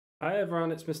Hi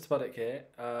everyone, it's Mr. Puddick here.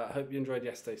 I hope you enjoyed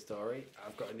yesterday's story.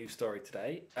 I've got a new story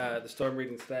today. The story I'm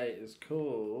reading today is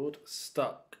called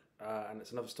Stuck, and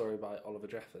it's another story by Oliver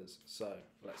Jeffers. So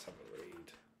let's have a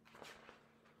read.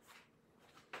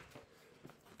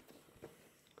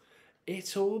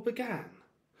 It all began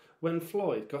when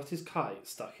Floyd got his kite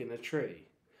stuck in a tree.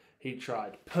 He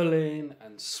tried pulling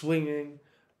and swinging,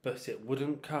 but it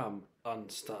wouldn't come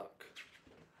unstuck.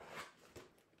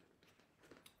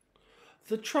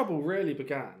 The trouble really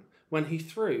began when he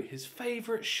threw his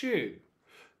favourite shoe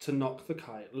to knock the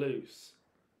kite loose.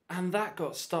 And that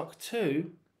got stuck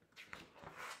too.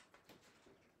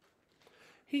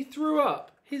 He threw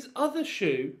up his other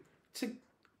shoe to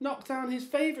knock down his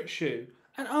favourite shoe,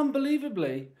 and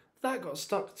unbelievably, that got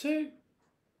stuck too.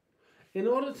 In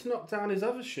order to knock down his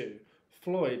other shoe,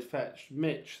 Floyd fetched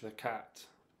Mitch the cat.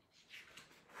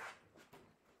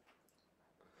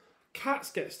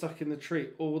 Cats get stuck in the tree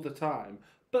all the time,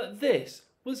 but this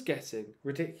was getting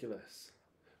ridiculous.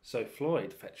 So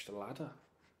Floyd fetched a ladder.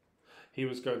 He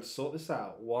was going to sort this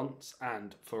out once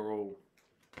and for all.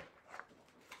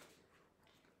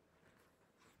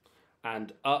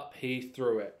 And up he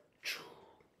threw it.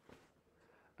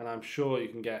 And I'm sure you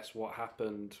can guess what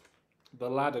happened. The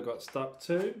ladder got stuck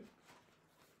too.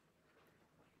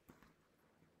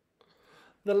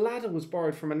 The ladder was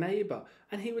borrowed from a neighbour,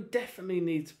 and he would definitely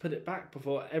need to put it back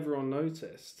before everyone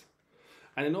noticed.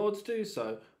 And in order to do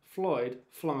so, Floyd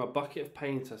flung a bucket of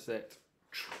paint at it.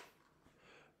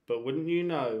 But wouldn't you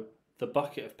know, the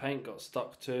bucket of paint got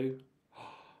stuck too.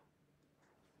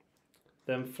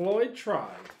 Then Floyd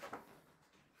tried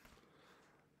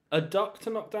a duck to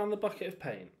knock down the bucket of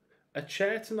paint, a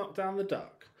chair to knock down the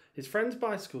duck, his friend's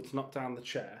bicycle to knock down the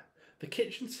chair, the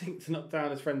kitchen sink to knock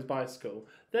down his friend's bicycle,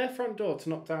 their front door to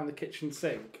knock down the kitchen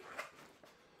sink,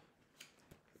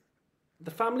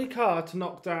 the family car to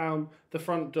knock down the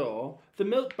front door, the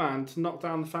milkman to knock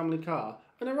down the family car,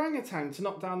 an orangutan to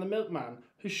knock down the milkman,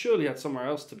 who surely had somewhere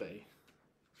else to be.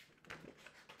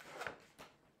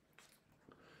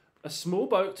 A small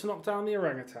boat to knock down the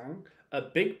orangutan, a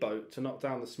big boat to knock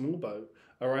down the small boat,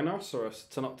 a rhinoceros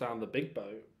to knock down the big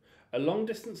boat, a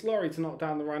long-distance lorry to knock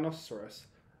down the rhinoceros,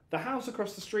 the house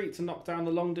across the street to knock down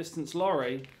the long-distance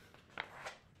lorry,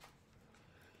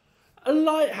 a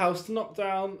lighthouse to knock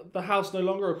down the house no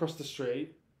longer across the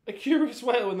street, a curious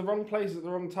whale in the wrong place at the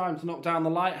wrong time to knock down the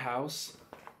lighthouse,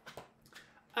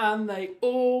 and they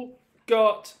all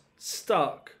got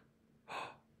stuck.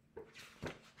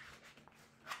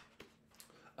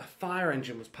 A fire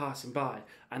engine was passing by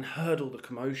and heard all the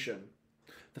commotion.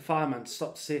 The fireman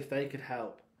stopped to see if they could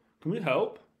help. "Can we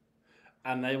help?"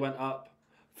 And they went up.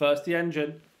 First the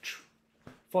engine,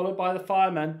 followed by the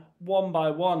firemen, one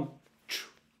by one.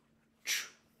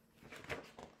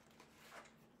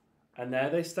 And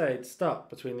there they stayed, stuck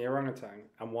between the orangutan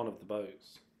and one of the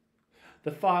boats.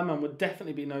 The fireman would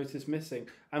definitely be noticed missing,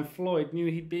 and Floyd knew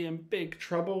he'd be in big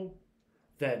trouble.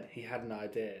 Then he had an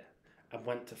idea and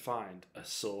went to find a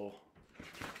saw.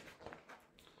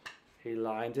 He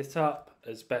lined it up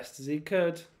as best as he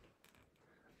could,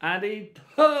 and he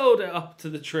hurled it up to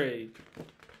the tree.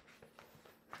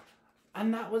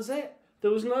 And that was it.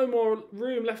 There was no more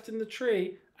room left in the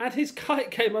tree, and his kite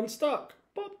came unstuck.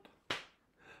 Pop.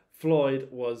 Floyd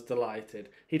was delighted.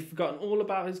 He'd forgotten all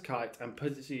about his kite and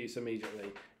put it to use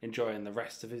immediately, enjoying the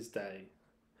rest of his day.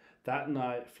 That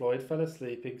night, Floyd fell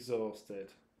asleep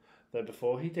exhausted, though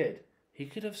before he did, he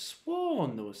could have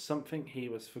sworn there was something he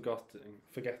was forgetting.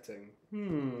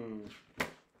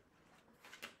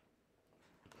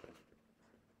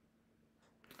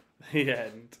 The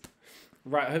end.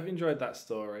 Right, I hope you enjoyed that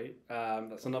story.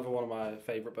 That's another one of my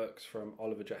favourite books from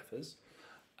Oliver Jeffers.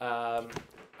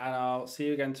 And I'll see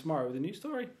you again tomorrow with a new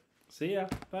story. See ya.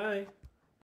 Bye.